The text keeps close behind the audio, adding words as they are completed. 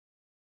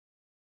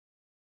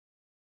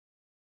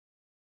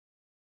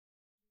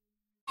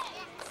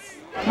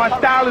My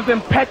style is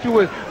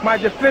impetuous, my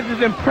defense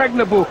is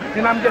impregnable,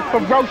 and I'm just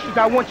ferocious.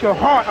 I want your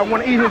heart, I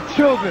want to eat his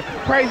children.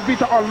 Praise be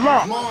to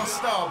Allah.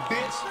 Monster,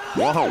 bitch.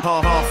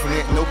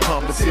 Confident, no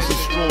competition,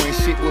 destroying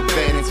shit with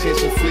bad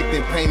intention,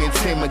 inflicting pain,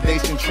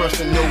 intimidation,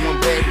 trusting no one,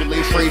 bad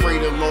relation,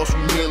 afraid of loss,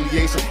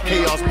 humiliation,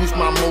 chaos boosts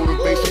my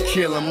motivation,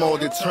 killing all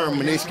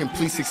determination,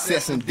 complete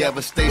success and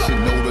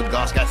devastation. Know the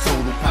gods got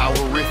total power,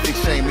 horrific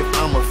shame if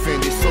I'm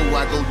offended, so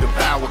I go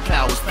devour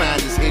cowards,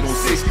 find his hate on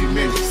 60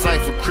 minutes,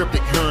 cipher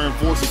cryptic, hearing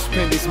voices,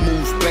 spin this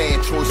moves,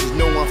 bad choices,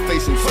 know I'm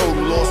facing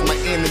total loss, my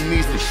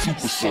enemies, the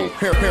super soul,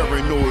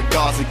 paranoid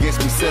gods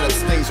against me, set up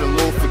stings, and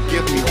Lord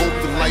forgive me,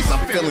 hope the lights,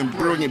 I'm feeling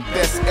brilliant,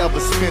 best ever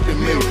spent a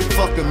million.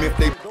 Fuck them if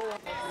they.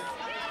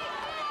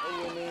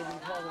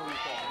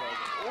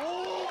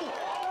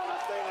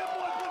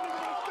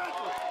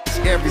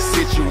 Every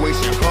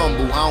situation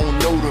humble, I don't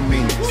know the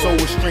meaning. So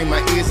extreme,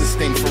 my ears are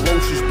sting.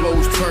 Ferocious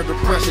blows turn to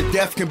pressure.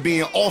 Death can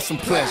be an awesome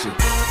pleasure.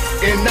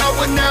 And I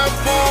would not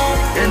fall,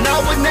 and I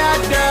would not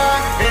die,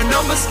 and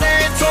I'ma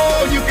stand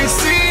tall, you can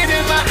see it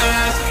in my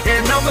eyes,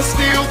 and I'ma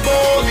still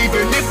ball,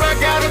 even if I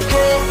gotta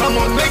crawl,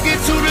 I'ma make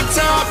it to the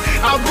top,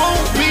 I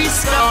won't be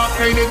stopped,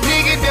 ain't a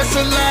nigga that's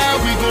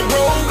alive, we gon'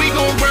 roll, we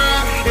gon'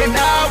 ride, and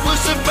I will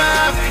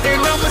survive,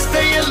 and I'ma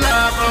stay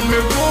alive, I'm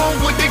in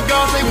war with the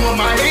gods, they want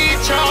my head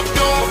chopped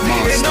off,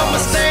 and I'ma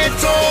stand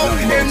tall,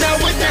 and I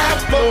would not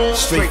fall.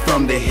 Straight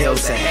from the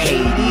hills of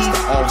Hades,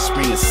 the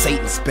offspring of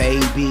Satan's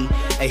baby,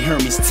 hey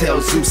Hermes tell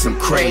Zeus I'm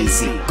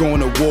crazy, going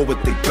to war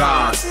with the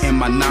gods, and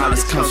my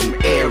knowledge comes from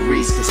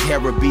Ares, cause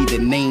Hera be the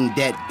name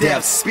that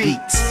death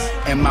speaks,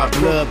 and my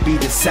blood be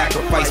the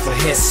sacrifice for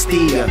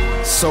Hestia,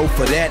 so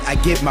for that I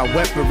give my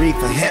weaponry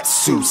for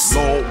Jesus.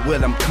 Lord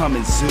will I'm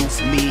coming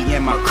Zeus, me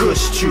and my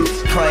Kush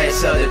troops,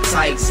 clash of the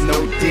Titans,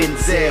 no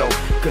Denzel,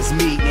 cause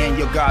me and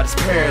your God is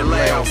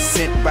parallel,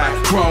 sent by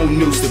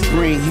Cronus to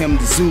bring him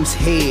to Zeus'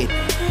 head,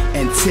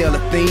 and tell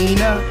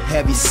Athena,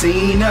 have you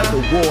seen her? The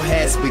war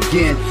has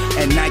begun,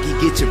 and Nike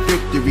get your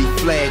victory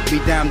flag, be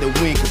down the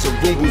wind, cause the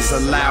rules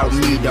allowed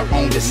me to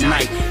own this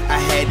night. I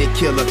had to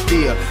kill a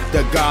fear,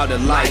 the god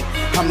of light.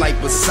 I'm like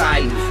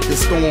Poseidon, the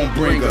storm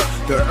bringer,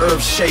 the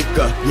earth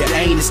shaker. Your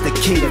aim is the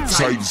king of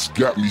Titans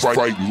got me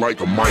fighting like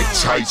a Mike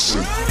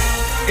Tyson.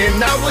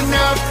 And I would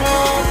not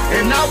fall,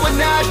 and I would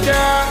not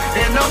die,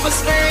 and I'ma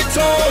stand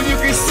tall, you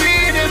can see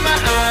it in my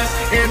eyes,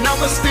 and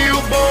I'ma still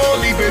ball,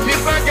 even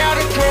if I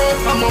gotta crawl,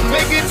 I'ma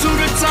make it to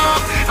the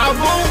top, I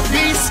won't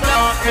be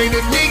stopped, ain't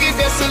a nigga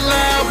that's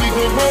alive, we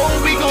gon' roll,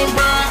 we gon'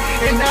 ride,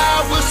 and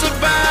I will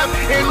survive,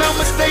 and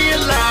I'ma stay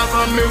alive,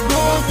 I'm in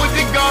war with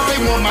the gods,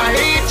 they want my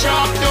head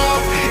chopped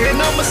off, and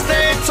I'ma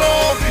stand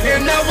tall,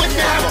 and I would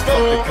not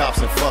fall. Fuck the cops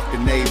and fuck the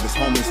neighbors,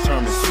 homies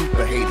turn to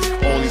super haters,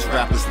 all these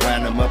rappers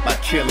line them up, I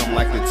kill them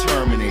like the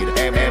Terminator.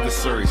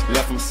 Adversaries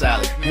left them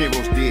silent,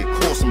 heroes did,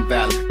 cause some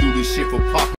valor, do this shit for pop.